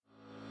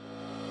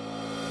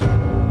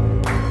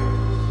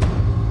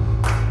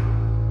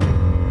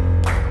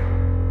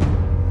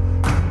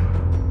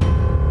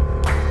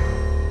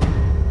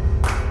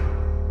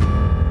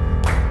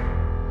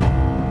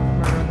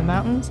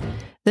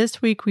this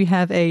week we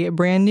have a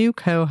brand new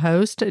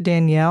co-host,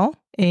 Danielle,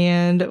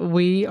 and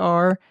we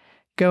are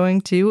going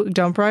to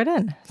jump right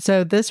in.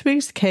 So this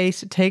week's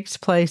case takes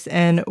place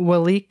in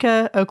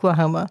Weleetka,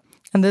 Oklahoma.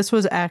 And this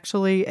was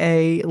actually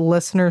a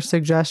listener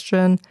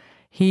suggestion.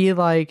 He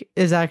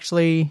is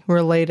actually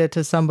related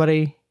to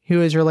somebody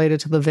who is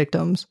related to the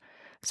victims.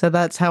 So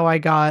that's how I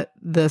got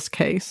this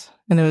case.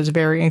 And it was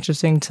very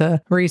interesting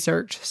to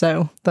research.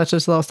 So that's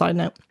just a little side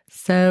note.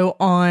 So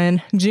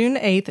on June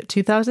 8th,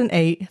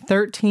 2008,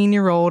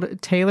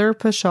 13-year-old Taylor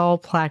Paschal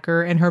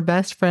Placker and her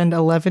best friend,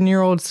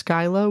 11-year-old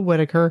Skyla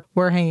Whitaker,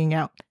 were hanging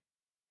out.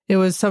 It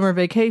was summer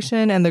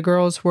vacation and the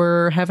girls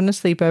were having a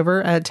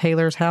sleepover at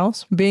Taylor's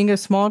house. Being a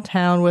small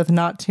town with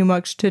not too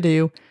much to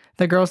do,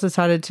 the girls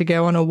decided to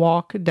go on a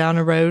walk down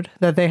a road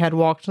that they had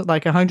walked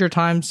 100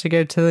 times to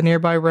go to the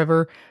nearby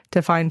river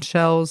to find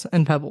shells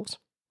and pebbles.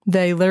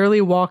 They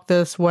literally walked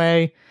this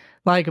way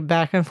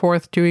back and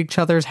forth to each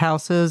other's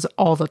houses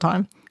all the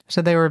time.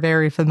 So they were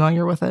very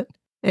familiar with it.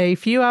 A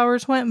few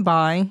hours went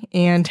by,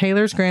 and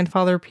Taylor's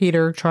grandfather,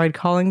 Peter, tried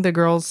calling the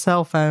girls'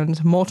 cell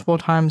phones multiple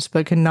times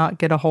but could not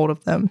get a hold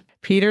of them.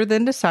 Peter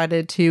then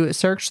decided to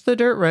search the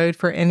dirt road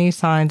for any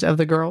signs of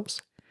the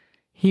girls.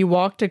 He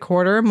walked a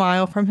quarter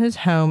mile from his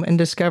home and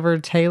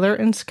discovered Taylor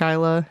and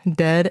Skyla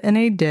dead in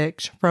a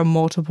ditch from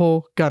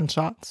multiple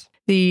gunshots.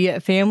 The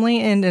family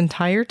and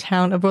entire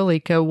town of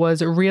Weleetka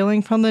was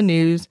reeling from the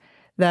news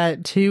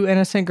that two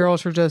innocent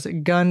girls were just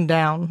gunned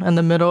down in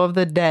the middle of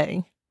the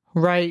day,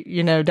 right,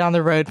 down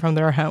the road from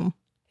their home.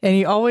 And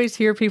you always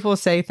hear people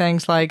say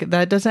things like,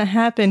 that doesn't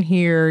happen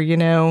here,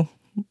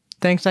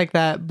 things like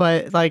that.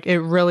 But it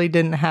really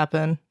didn't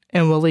happen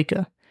in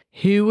Weleetka.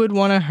 Who would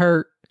want to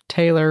hurt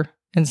Taylor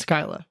and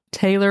Skyla?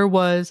 Taylor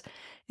was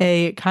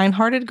a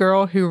kind-hearted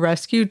girl who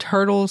rescued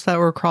turtles that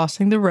were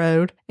crossing the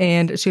road,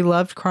 and she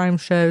loved crime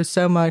shows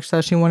so much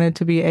that she wanted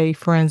to be a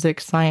forensic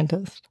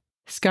scientist.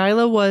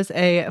 Skyla was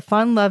a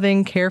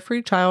fun-loving,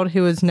 carefree child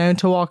who was known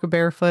to walk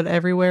barefoot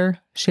everywhere.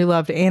 She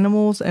loved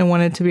animals and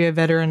wanted to be a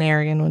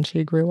veterinarian when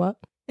she grew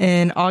up.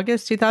 In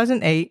August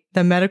 2008,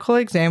 the medical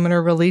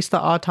examiner released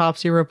the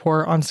autopsy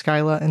report on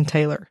Skyla and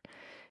Taylor.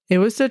 It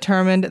was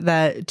determined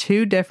that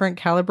two different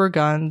caliber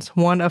guns,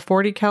 one a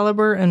 .40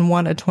 caliber and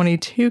one a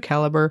 .22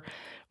 caliber,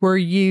 were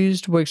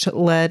used, which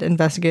led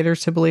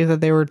investigators to believe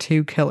that they were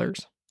two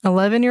killers.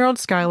 11-year-old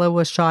Skyla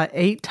was shot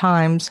 8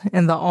 times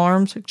in the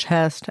arms,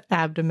 chest,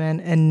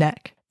 abdomen, and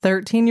neck.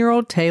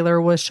 13-year-old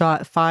Taylor was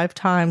shot 5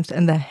 times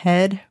in the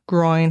head,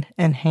 groin,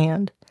 and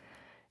hand.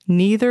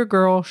 Neither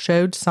girl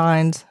showed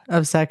signs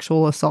of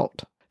sexual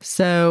assault.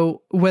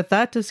 So with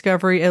that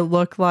discovery, it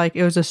looked like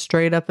it was a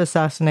straight-up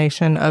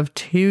assassination of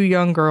 2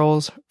 young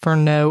girls for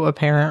no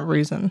apparent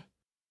reason.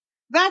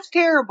 That's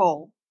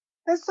terrible.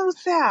 That's so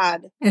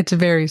sad. It's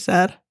very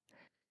sad.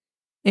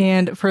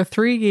 And for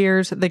 3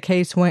 years, the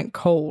case went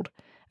cold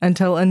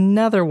until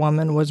another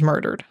woman was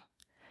murdered.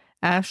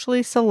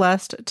 Ashley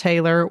Celeste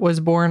Taylor was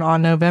born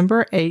on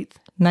November 8th,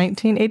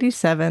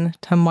 1987,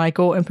 to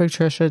Michael and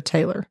Patricia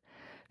Taylor.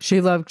 She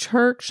loved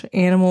church,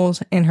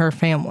 animals, and her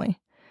family.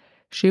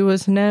 She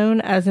was known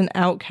as an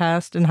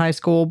outcast in high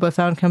school, but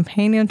found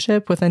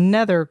companionship with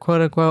another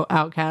quote-unquote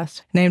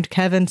outcast named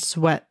Kevin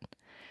Sweat.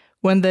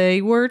 When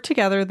they were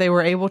together, they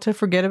were able to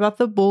forget about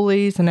the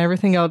bullies and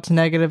everything else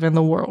negative in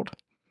the world.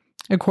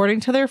 According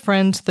to their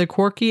friends, the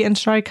quirky and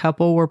shy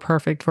couple were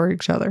perfect for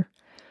each other.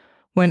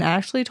 When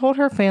Ashley told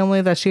her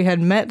family that she had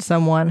met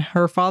someone,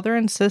 her father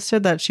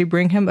insisted that she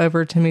bring him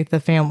over to meet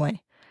the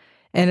family.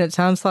 And it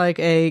sounds like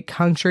a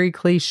country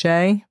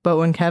cliche, but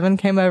when Kevin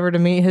came over to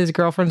meet his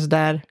girlfriend's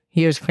dad,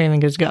 he was cleaning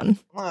his gun.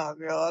 Oh,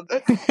 God.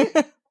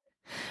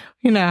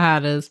 You know how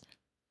it is.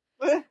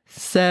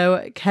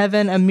 So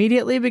Kevin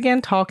immediately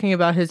began talking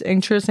about his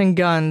interest in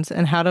guns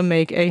and how to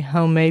make a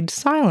homemade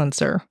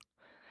silencer.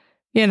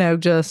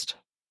 Just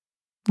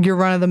your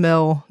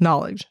run-of-the-mill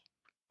knowledge.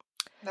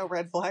 No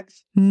red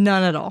flags?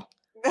 None at all.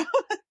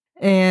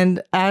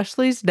 And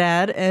Ashley's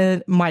dad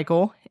and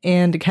Michael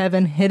and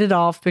Kevin hit it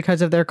off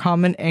because of their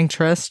common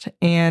interest,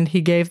 and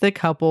he gave the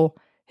couple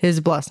his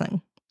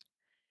blessing.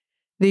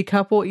 The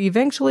couple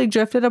eventually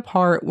drifted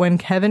apart when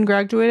Kevin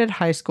graduated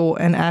high school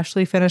and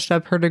Ashley finished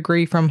up her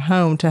degree from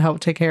home to help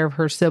take care of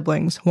her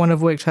siblings, one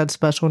of which had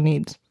special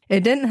needs.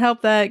 It didn't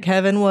help that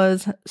Kevin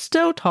was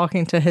still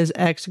talking to his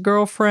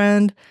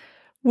ex-girlfriend,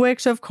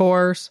 which of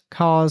course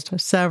caused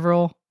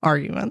several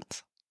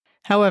arguments.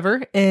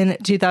 However, in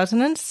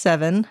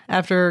 2007,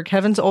 after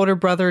Kevin's older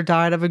brother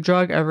died of a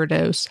drug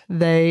overdose,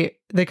 the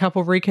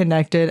couple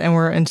reconnected and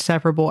were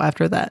inseparable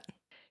after that.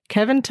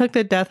 Kevin took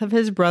the death of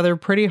his brother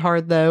pretty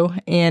hard, though,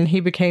 and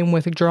he became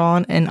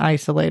withdrawn and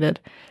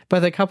isolated. But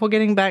the couple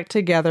getting back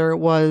together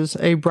was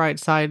a bright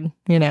side,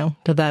 to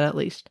that at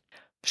least.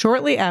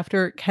 Shortly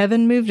after,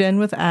 Kevin moved in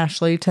with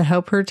Ashley to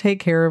help her take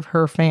care of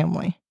her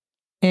family.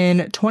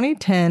 In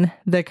 2010,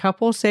 the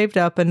couple saved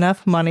up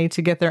enough money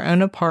to get their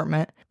own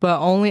apartment, but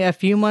only a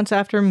few months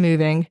after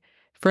moving,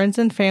 friends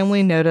and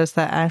family noticed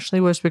that Ashley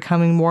was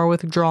becoming more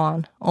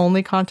withdrawn,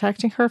 only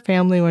contacting her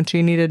family when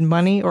she needed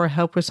money or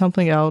help with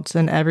something else,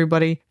 and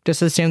everybody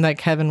just assumed that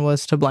Kevin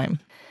was to blame.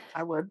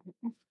 I would.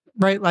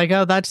 right? Like,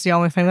 oh, that's the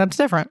only thing that's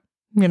different,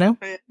 you know,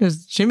 Right.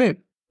 is she moved.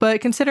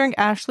 But considering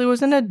Ashley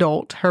was an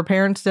adult, her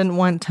parents didn't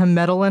want to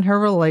meddle in her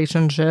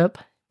relationship,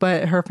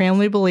 but her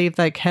family believed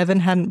that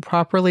Kevin hadn't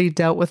properly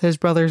dealt with his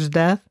brother's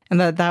death and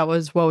that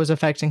was what was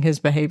affecting his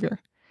behavior.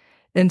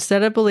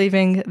 Instead of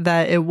believing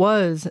that it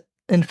was,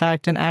 in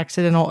fact, an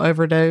accidental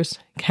overdose,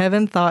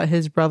 Kevin thought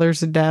his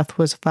brother's death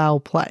was foul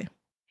play.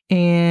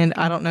 And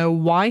I don't know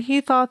why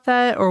he thought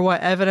that or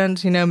what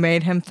evidence,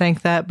 made him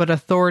think that, but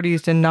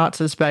authorities did not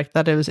suspect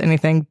that it was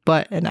anything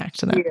but an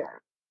accident. Yeah.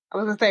 I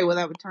was going to say, well,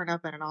 that would turn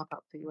up in an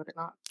autopsy, would it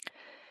not?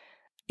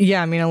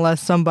 Yeah, I mean,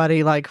 unless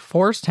somebody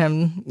forced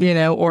him,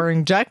 or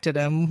injected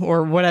him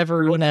or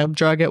whatever,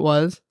 drug it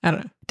was. I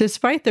don't know.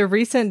 Despite the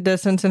recent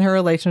distance in her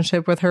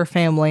relationship with her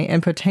family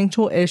and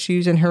potential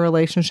issues in her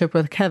relationship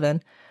with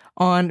Kevin,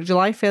 on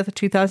July 5th,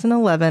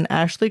 2011,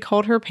 Ashley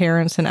called her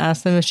parents and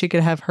asked them if she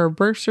could have her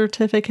birth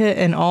certificate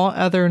and all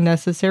other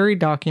necessary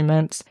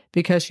documents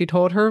because she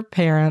told her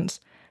parents,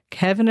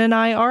 Kevin and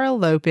I are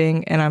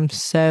eloping and I'm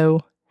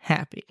so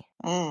happy.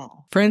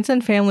 Oh. Friends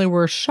and family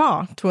were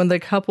shocked when the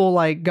couple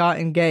got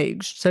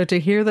engaged. So to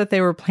hear that they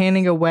were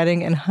planning a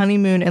wedding and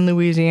honeymoon in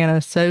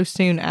Louisiana so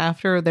soon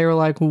after, they were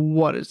like,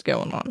 what is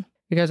going on?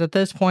 Because at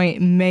this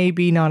point,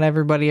 maybe not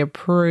everybody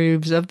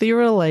approves of the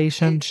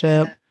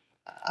relationship.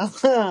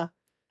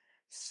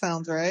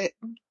 Sounds right.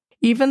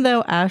 Even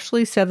though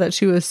Ashley said that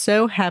she was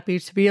so happy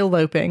to be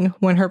eloping,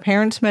 when her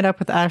parents met up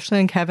with Ashley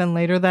and Kevin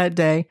later that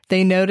day,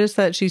 they noticed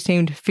that she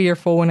seemed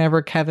fearful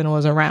whenever Kevin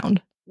was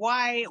around.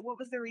 Why? What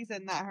was the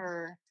reason that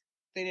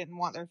they didn't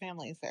want their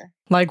families there?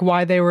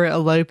 Why they were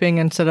eloping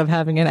instead of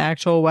having an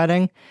actual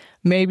wedding?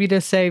 Maybe to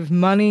save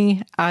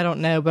money? I don't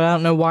know, but I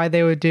don't know why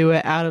they would do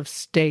it out of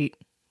state,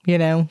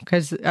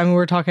 Because,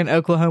 we're talking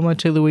Oklahoma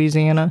to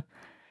Louisiana.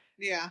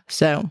 Yeah.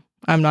 So,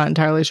 I'm not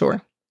entirely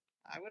sure.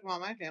 I would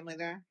want my family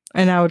there.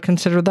 And I would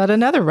consider that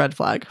another red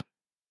flag.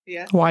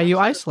 Yeah. Why are you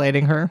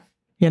isolating her,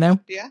 Yeah.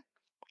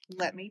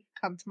 Let me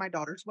come to my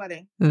daughter's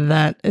wedding.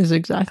 That is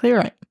exactly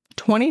right.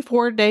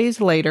 24 days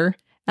later,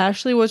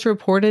 Ashley was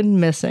reported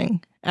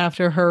missing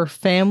after her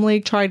family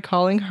tried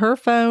calling her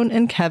phone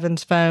and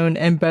Kevin's phone,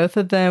 and both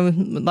of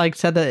them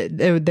said that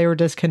they were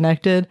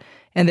disconnected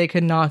and they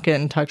could not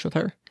get in touch with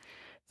her.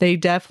 They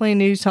definitely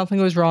knew something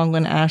was wrong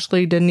when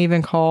Ashley didn't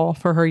even call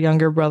for her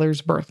younger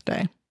brother's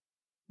birthday.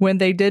 When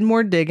they did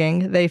more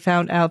digging, they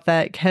found out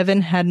that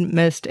Kevin hadn't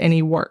missed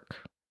any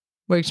work,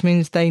 which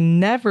means they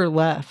never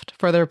left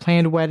for their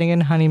planned wedding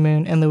and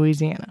honeymoon in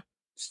Louisiana.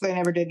 So they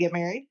never did get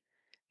married?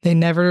 They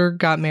never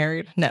got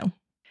married, no.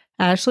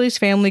 Ashley's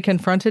family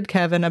confronted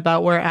Kevin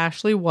about where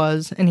Ashley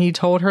was, and he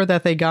told her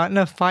that they got in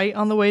a fight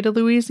on the way to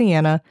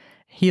Louisiana.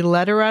 He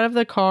let her out of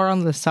the car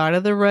on the side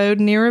of the road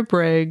near a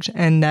bridge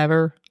and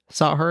never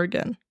saw her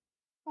again.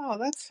 Oh,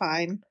 that's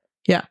fine.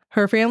 Yeah,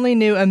 her family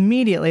knew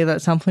immediately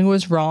that something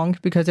was wrong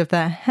because if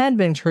that had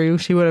been true,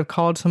 she would have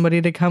called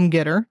somebody to come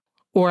get her,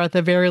 or at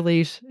the very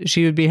least,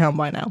 she would be home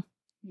by now.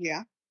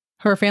 Yeah.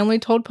 Her family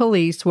told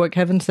police what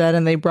Kevin said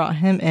and they brought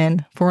him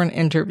in for an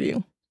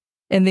interview.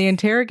 In the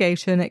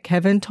interrogation,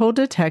 Kevin told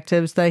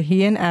detectives that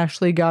he and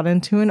Ashley got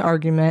into an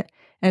argument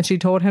and she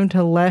told him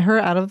to let her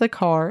out of the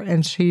car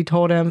and she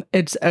told him,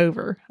 it's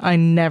over. I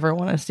never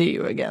want to see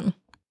you again.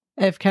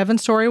 If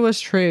Kevin's story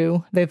was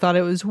true, they thought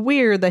it was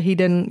weird that he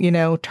didn't,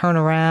 turn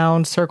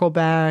around, circle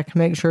back,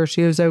 make sure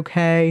she was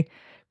okay,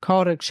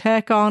 call to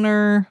check on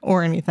her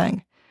or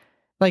anything.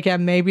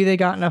 Maybe they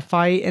got in a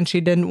fight and she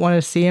didn't want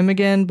to see him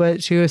again,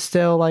 but she was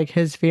still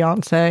his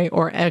fiance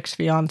or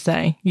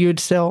ex-fiance. You'd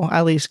still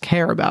at least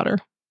care about her.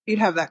 You'd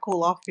have that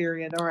cool off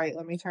period. All right,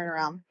 let me turn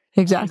around.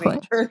 Exactly.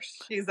 Make sure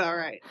she's all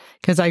right.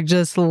 Because I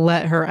just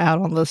let her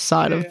out on the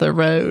side of the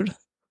road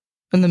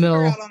in the middle.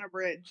 Her out on a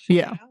bridge.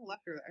 Yeah.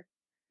 Left her there.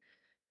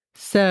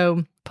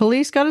 So,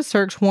 police got a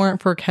search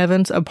warrant for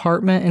Kevin's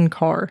apartment and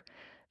car.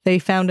 They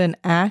found an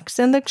axe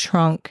in the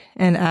trunk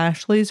and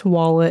Ashley's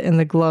wallet in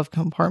the glove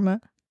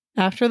compartment.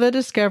 After the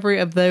discovery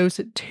of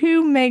those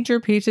two major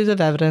pieces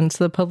of evidence,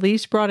 the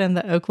police brought in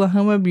the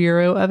Oklahoma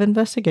Bureau of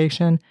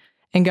Investigation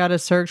and got a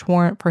search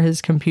warrant for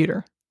his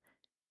computer.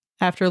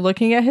 After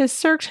looking at his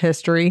search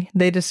history,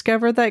 they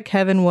discovered that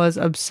Kevin was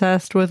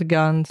obsessed with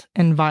guns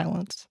and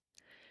violence.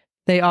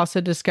 They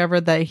also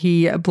discovered that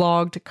he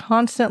blogged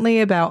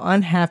constantly about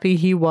unhappy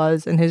he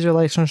was in his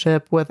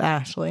relationship with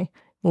Ashley,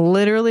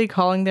 literally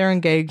calling their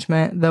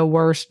engagement the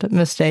worst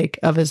mistake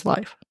of his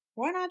life.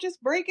 Why not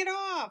just break it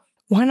off?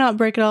 Why not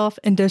break it off?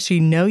 And does she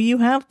know you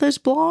have this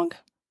blog?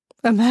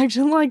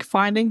 Imagine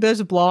finding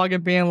this blog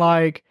and being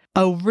like,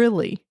 oh,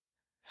 really?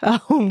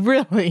 Oh,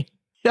 really?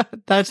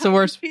 That's the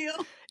worst. Feel?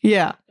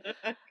 Yeah.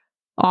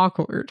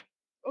 Awkward.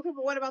 Okay,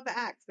 but what about the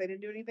axe? They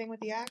didn't do anything with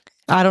the axe?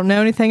 I don't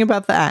know anything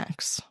about the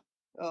axe.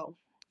 Oh.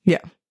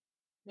 Yeah.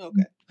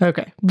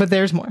 Okay. But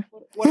there's more.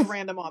 What a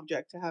random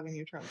object to have in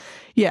your trunk.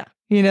 Yeah.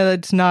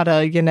 It's not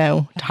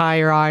a,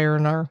 tire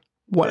iron or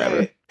whatever.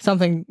 Right.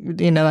 Something,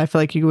 I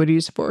feel like you would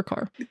use for a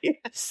car. Yeah.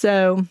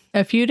 So,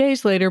 a few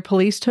days later,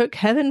 police took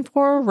Kevin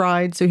for a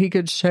ride so he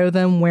could show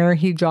them where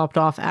he dropped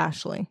off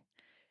Ashley.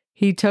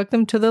 He took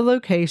them to the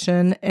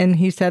location, and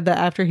he said that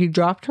after he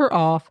dropped her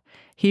off,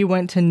 He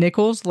went to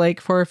Nichols Lake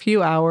for a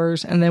few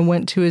hours and then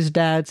went to his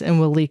dad's in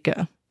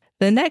Weleetka.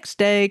 The next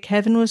day,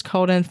 Kevin was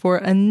called in for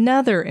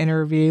another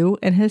interview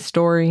and his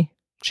story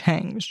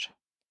changed.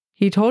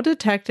 He told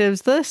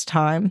detectives this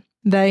time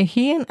that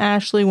he and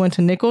Ashley went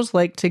to Nichols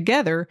Lake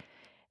together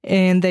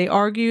and they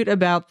argued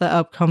about the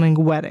upcoming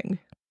wedding.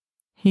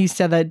 He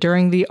said that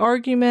during the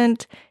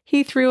argument,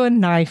 he threw a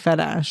knife at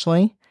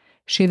Ashley.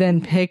 She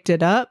then picked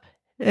it up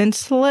and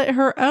slit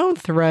her own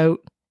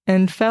throat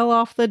and fell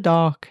off the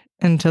dock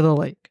into the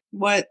lake.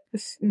 What?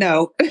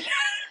 No.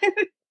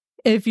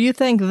 If you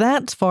think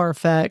that's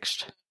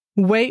far-fetched,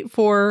 wait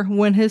for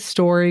when his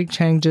story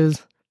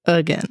changes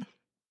again.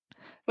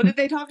 Well, did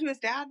they talk to his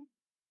dad?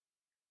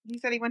 He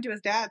said he went to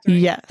his dad's, right?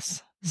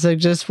 Yes. So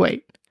just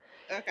wait.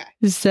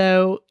 Okay.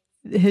 So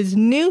his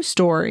new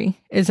story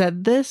is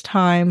at this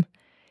time,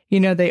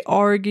 they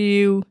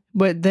argue,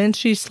 but then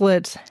she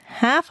slits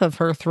half of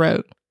her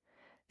throat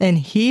and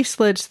he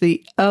slits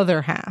the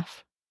other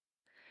half.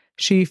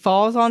 She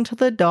falls onto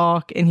the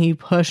dock and he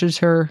pushes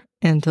her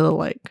into the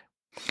lake.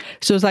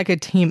 So it's like a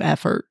team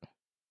effort.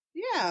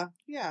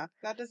 Yeah.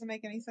 That doesn't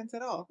make any sense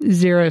at all.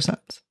 0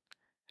 cents.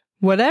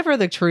 Whatever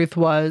the truth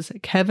was,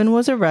 Kevin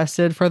was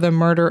arrested for the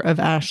murder of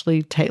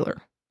Ashley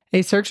Taylor.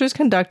 A search was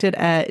conducted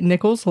at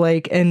Nichols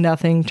Lake and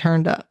nothing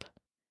turned up.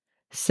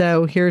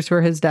 So here's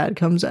where his dad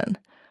comes in.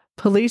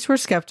 Police were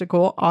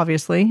skeptical,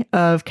 obviously,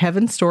 of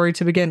Kevin's story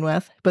to begin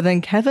with, but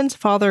then Kevin's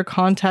father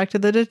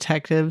contacted the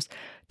detectives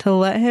to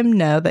let him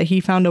know that he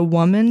found a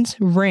woman's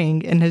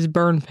ring in his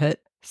burn pit.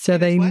 So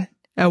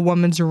a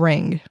woman's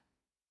ring.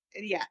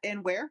 Yeah,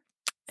 and where?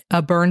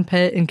 A burn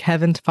pit in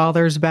Kevin's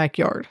father's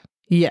backyard.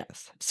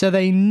 Yes. So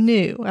they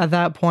knew at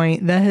that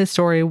point that his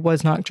story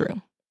was not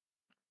true.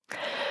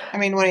 I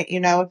mean, wouldn't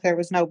you know if there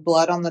was no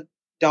blood on the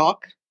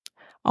dock?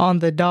 On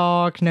the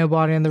dock, no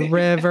body in the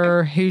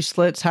river, who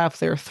slits half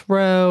their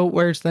throat,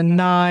 where's the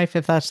knife?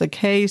 If that's the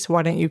case,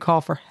 why didn't you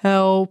call for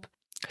help?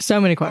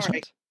 So many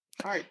questions.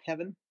 All right,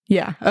 Kevin.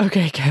 Yeah,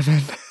 okay,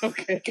 Kevin.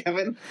 Okay,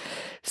 Kevin.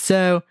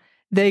 So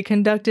they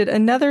conducted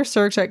another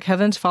search at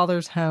Kevin's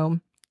father's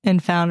home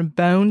and found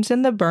bones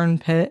in the burn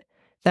pit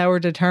that were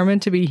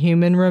determined to be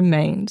human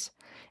remains,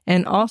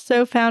 and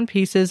also found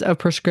pieces of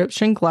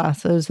prescription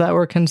glasses that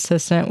were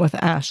consistent with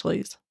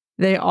Ashley's.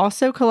 They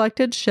also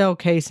collected shell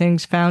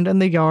casings found in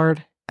the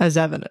yard as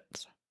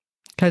evidence.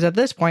 Because at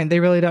this point,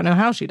 they really don't know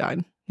how she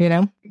died,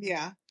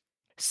 Yeah.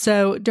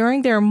 So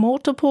during their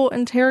multiple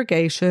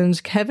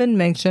interrogations, Kevin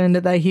mentioned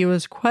that he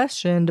was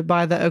questioned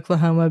by the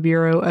Oklahoma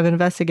Bureau of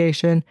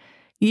Investigation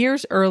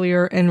years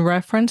earlier in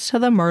reference to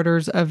the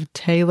murders of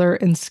Taylor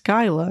and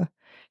Skyla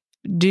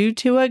due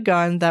to a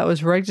gun that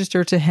was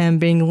registered to him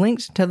being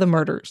linked to the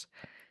murders.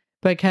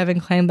 But Kevin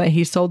claimed that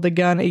he sold the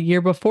gun a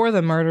year before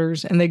the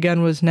murders and the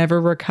gun was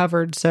never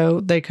recovered, so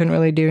they couldn't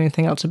really do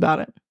anything else about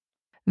it.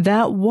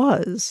 That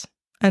was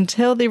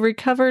until the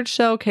recovered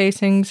shell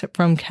casings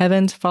from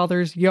Kevin's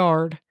father's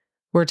yard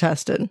were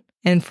tested,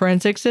 and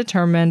forensics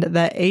determined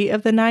that 8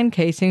 of the 9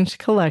 casings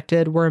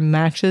collected were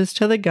matches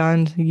to the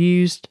guns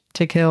used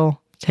to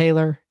kill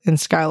Taylor and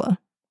Skyla.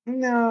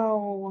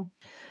 No.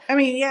 I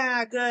mean,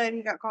 yeah, good,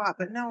 he got caught,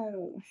 but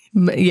no.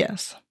 But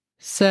yes.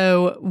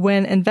 So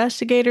when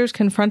investigators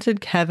confronted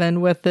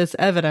Kevin with this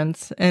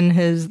evidence and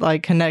his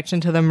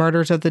connection to the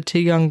murders of the 2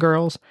 young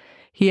girls,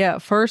 he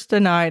at first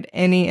denied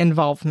any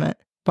involvement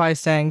by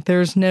saying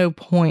there's no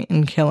point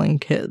in killing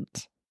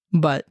kids.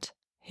 But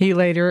he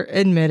later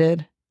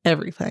admitted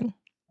everything.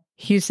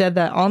 He said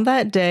that on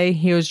that day,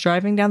 he was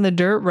driving down the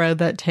dirt road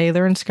that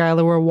Taylor and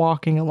Skyla were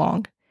walking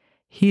along.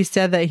 He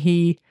said that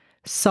he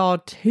saw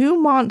 2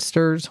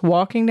 monsters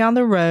walking down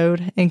the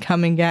road and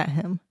coming at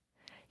him.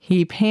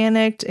 He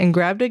panicked and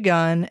grabbed a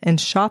gun and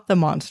shot the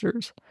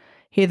monsters.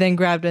 He then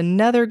grabbed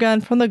another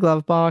gun from the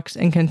glove box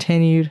and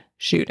continued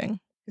shooting.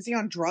 Is he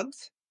on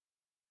drugs?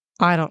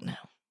 I don't know.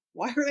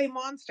 Why are they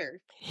monsters?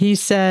 He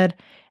said,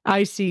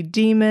 I see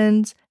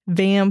demons,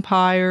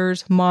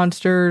 vampires,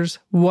 monsters,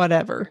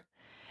 whatever.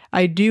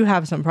 I do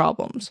have some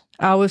problems.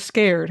 I was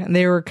scared and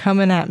they were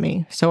coming at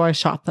me, so I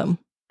shot them.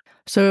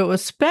 So it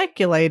was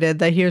speculated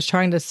that he was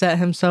trying to set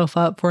himself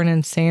up for an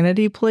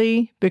insanity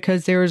plea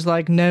because there was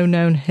no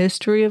known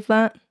history of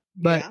that.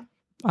 But, yeah.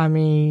 I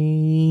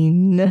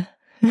mean...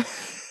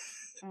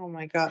 Oh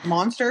my God.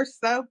 Monsters,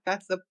 though?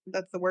 That's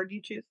the word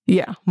you choose?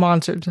 Yeah,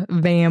 monsters.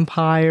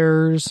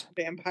 Vampires.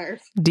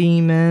 Vampires.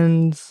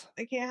 Demons.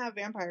 They can't have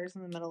vampires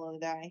in the middle of the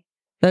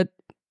day.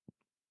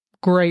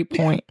 Great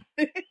point.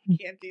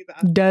 Can't do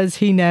that. Does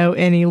he know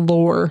any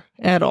lore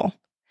at all?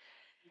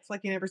 It's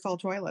like you never saw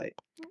Twilight.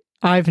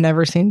 I've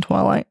never seen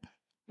Twilight.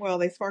 Well,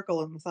 they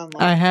sparkle in the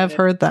sunlight. I have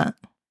heard that.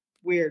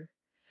 Weird.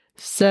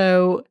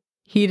 So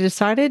he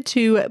decided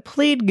to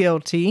plead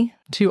guilty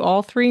to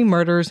all 3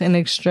 murders in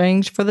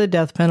exchange for the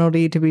death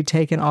penalty to be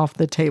taken off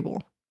the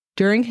table.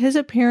 During his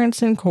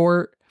appearance in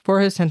court for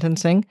his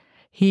sentencing,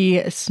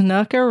 he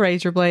snuck a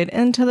razor blade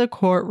into the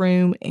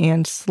courtroom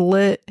and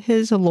slit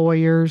his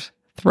lawyer's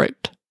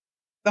throat.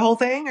 The whole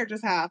thing or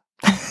just half?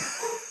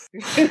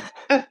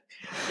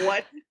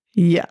 What?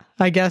 Yeah,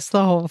 I guess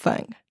the whole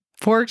thing.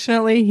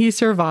 Fortunately, he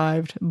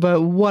survived,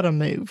 but what a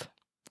move.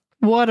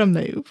 What a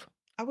move.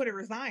 I would have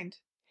resigned.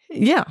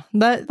 Yeah,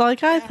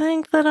 I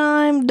think that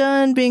I'm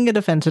done being a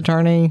defense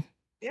attorney.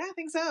 Yeah, I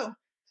think so.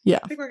 Yeah.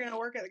 I think we're going to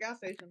work at the gas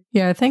station.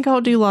 Yeah, I think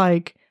I'll do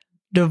like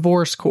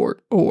divorce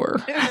court or...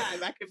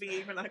 That could be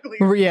even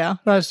uglier. Yeah,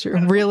 that's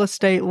true. Real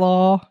estate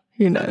law,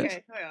 who knows.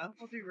 Okay, yeah,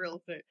 we'll do real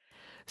estate.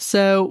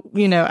 So,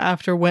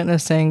 after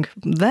witnessing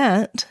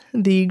that,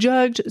 the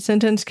judge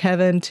sentenced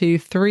Kevin to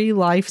 3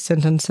 life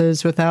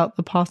sentences without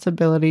the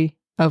possibility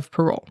of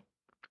parole.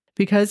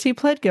 Because he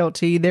pled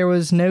guilty, there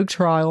was no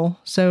trial,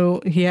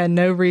 so he had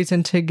no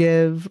reason to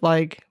give,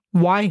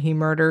 why he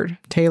murdered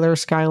Taylor,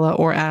 Skyla,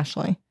 or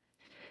Ashley.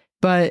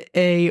 But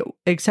a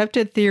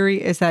accepted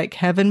theory is that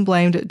Kevin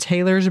blamed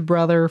Taylor's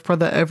brother for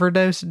the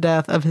overdose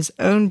death of his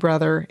own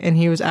brother, and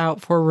he was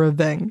out for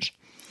revenge.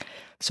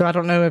 So I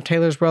don't know if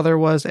Taylor's brother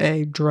was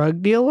a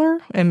drug dealer,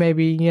 and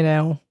maybe,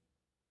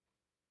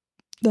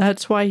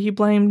 that's why he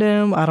blamed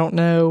him. I don't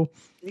know.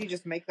 Did you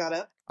just make that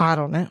up? I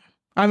don't know.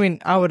 I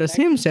mean, I would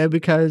assume so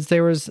because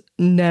there was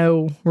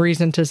no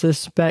reason to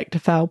suspect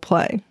foul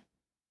play.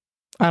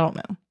 I don't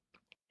know.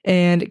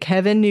 And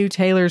Kevin knew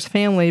Taylor's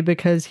family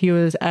because he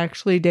was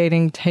actually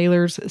dating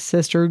Taylor's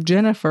sister,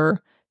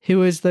 Jennifer, who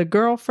was the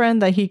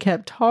girlfriend that he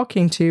kept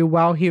talking to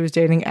while he was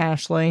dating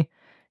Ashley.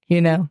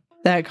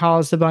 That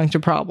caused a bunch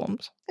of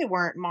problems. They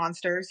weren't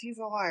monsters. He's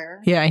a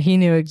liar. Yeah, he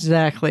knew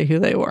exactly who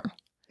they were.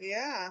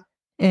 Yeah.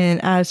 And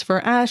as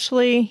for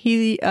Ashley,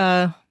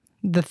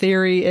 the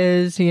theory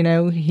is,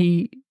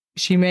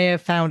 she may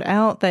have found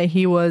out that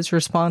he was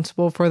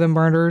responsible for the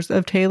murders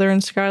of Taylor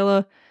and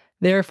Skyla.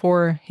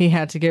 Therefore, he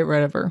had to get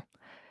rid of her.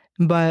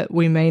 But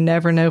we may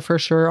never know for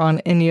sure on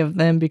any of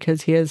them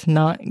because he has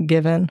not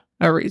given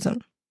a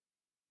reason.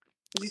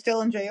 Is he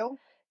still in jail?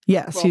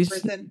 Yes, Well,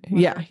 prison,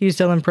 he's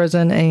still in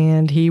prison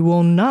and he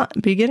will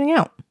not be getting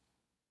out.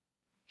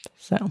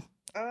 So,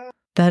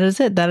 that is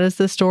it. That is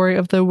the story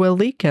of the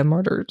Weleetka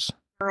murders.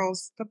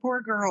 Girls, the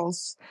poor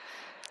girls.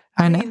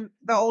 I know. mean,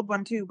 the old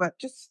one too, but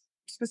just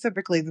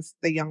specifically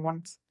the young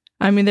ones.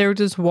 I mean, they were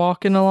just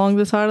walking along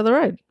the side of the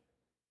road.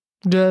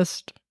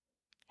 Just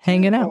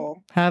hanging out,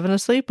 having a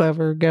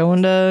sleepover,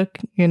 going to,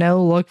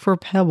 look for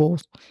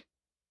pebbles.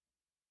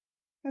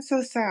 That's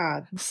so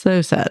sad.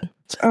 So sad.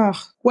 Ugh.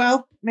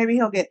 Well, maybe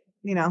he'll get,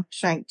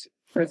 shanked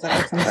prison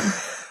or something.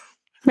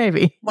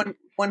 Maybe.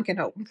 One can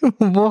hope.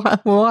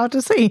 We'll have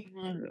to see.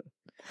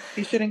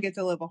 He shouldn't get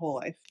to live a whole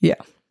life. Yeah.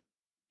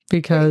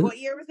 Because... Wait, what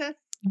year was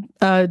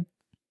this?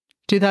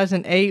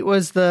 2008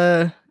 was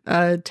the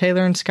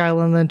Taylor and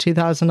Skyla, and then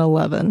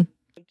 2011.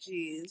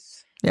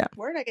 Jeez. Yeah.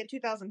 Where did I get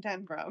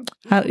 2010 from?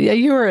 Yeah,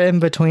 you were in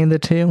between the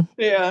two.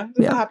 Yeah.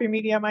 It's a happy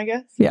medium, I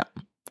guess. Yeah.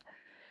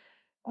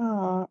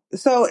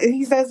 So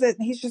he says that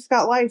he's just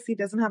got life. He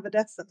doesn't have a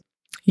death sentence.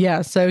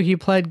 Yeah, so he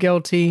pled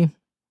guilty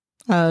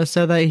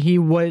so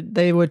that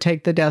they would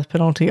take the death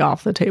penalty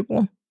off the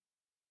table.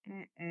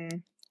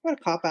 What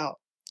a cop-out.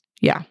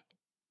 Yeah.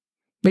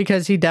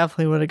 Because he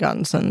definitely would have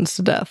gotten sentenced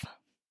to death.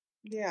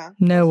 Yeah.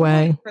 No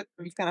way.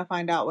 He's going to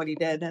find out what he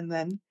did, and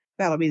then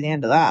that'll be the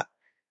end of that.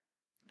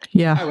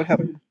 Yeah. I would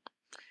hope.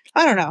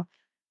 I don't know.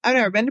 I've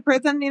never been to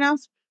prison,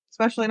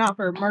 especially not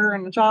for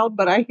murdering a child,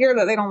 but I hear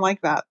that they don't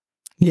like that.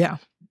 Yeah.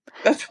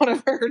 That's what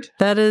I've heard.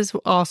 That is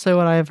also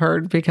what I've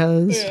heard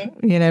because,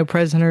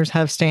 prisoners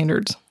have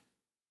standards.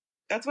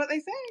 That's what they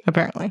say.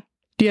 Apparently.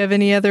 Do you have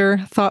any other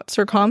thoughts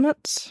or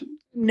comments?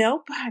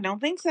 Nope, I don't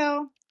think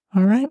so.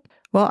 All right.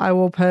 Well, I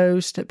will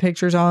post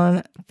pictures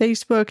on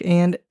Facebook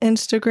and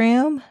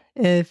Instagram.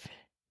 If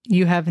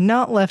you have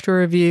not left a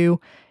review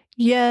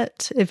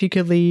yet, if you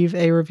could leave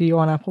a review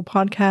on Apple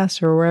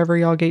Podcasts or wherever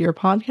y'all get your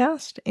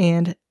podcast,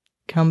 and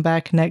come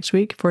back next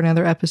week for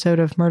another episode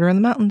of Murder in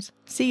the Mountains.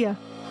 See ya.